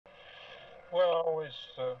Well, I always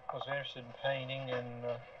was interested in painting, and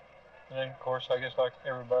then, of course, I guess like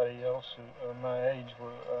everybody else my age,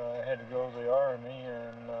 I had to go to the Army,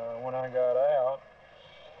 and when I got out,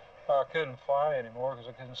 I couldn't fly anymore because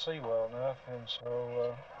I couldn't see well enough, and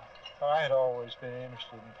so I had always been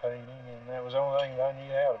interested in painting, and that was the only thing that I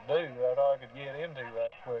knew how to do that I could get into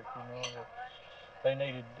that quick, you know. That they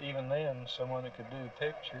needed, even then, someone that could do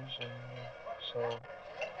pictures, and so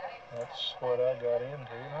that's what I got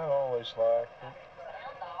into, and I always liked it.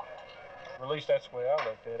 Or at least that's the way I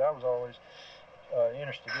looked at it. I was always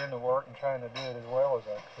interested in the work and trying to do it as well as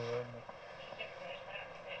I could.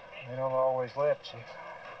 They don't always let you.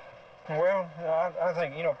 Well, I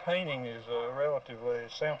think, you know, painting is a relatively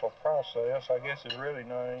simple process. I guess it's really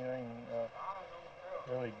not anything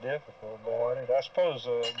really difficult about it. I suppose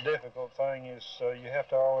the difficult thing is you have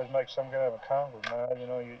to always make some kind of a compromise. You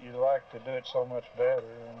know, you like to do it so much better,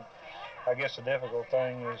 and I guess the difficult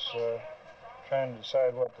thing is trying to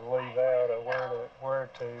decide what to leave out or where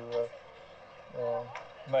to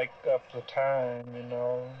make up the time. You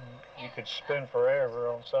know, you could spend forever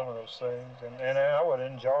on some of those things, and I would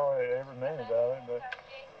enjoy every minute of it. But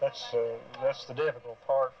that's the difficult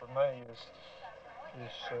part for me is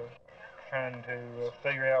trying to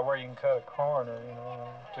figure out where you can cut a corner, you know,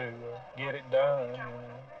 to get it done. You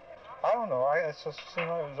know. I don't know. It's just seemed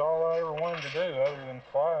like it was all I ever wanted to do, other than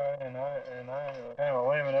fly, and I kind of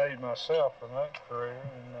eliminated myself from that career,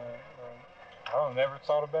 and I never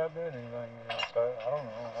thought about doing anything else. I don't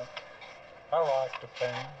know. I like to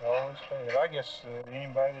paint. I always have. I guess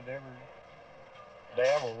anybody that ever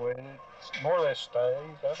dabbled with it more or less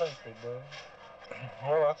stays. I think they do.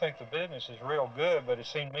 Well, I think the business is real good, but it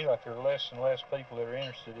seems to me like there are less and less people that are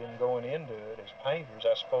interested in going into it as painters.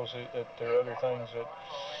 I suppose that there are other things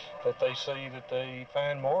that they see that they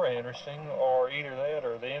find more interesting, or either that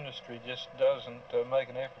or the industry just doesn't make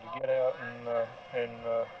an effort to get out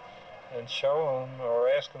and show them or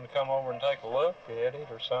ask them to come over and take a look at it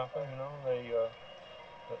or something. You know,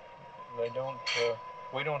 they don't.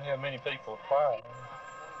 We don't have many people apply,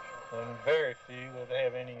 and very few that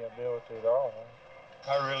have any ability at all.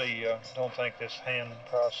 I really don't think this hand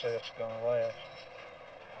process is going to last.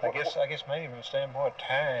 I guess maybe from the standpoint of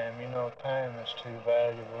time, you know, time is too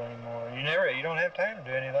valuable anymore. You don't have time to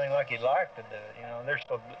do anything like you'd like to do it. You know, there's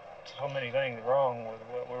so many things wrong with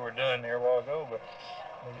what we were doing there a while ago, but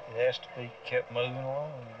it has to be kept moving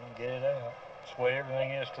along and get it out. That's the way everything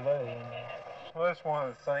is today. Well, that's one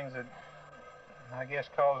of the things that I guess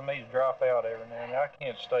causes me to drop out every now and then. I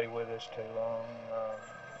can't stay with this too long.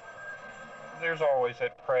 There's always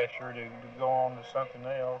that pressure to go on to something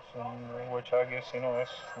else, and which I guess, you know,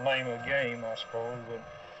 that's the name of the game, I suppose.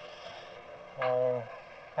 But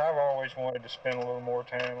I've always wanted to spend a little more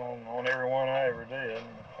time on every one I ever did.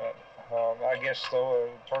 I guess though,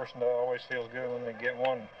 a person always feels good when they get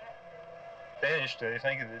one finished. They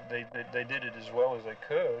think that they did it as well as they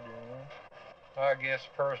could. You know, I guess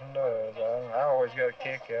a person does. I always got a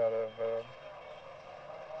kick out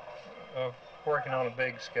of working on a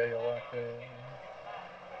big scale like that.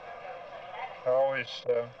 I always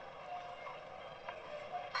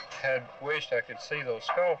had wished I could see those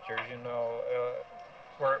sculptures. You know,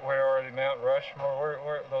 where are they? Mount Rushmore?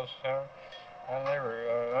 Where those? I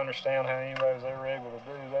never understand how anybody was ever able to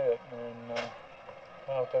do that, and I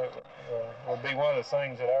thought that would be one of the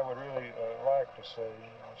things that I would really like to see.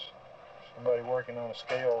 You know, somebody working on a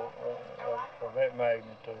scale of that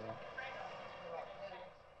magnitude.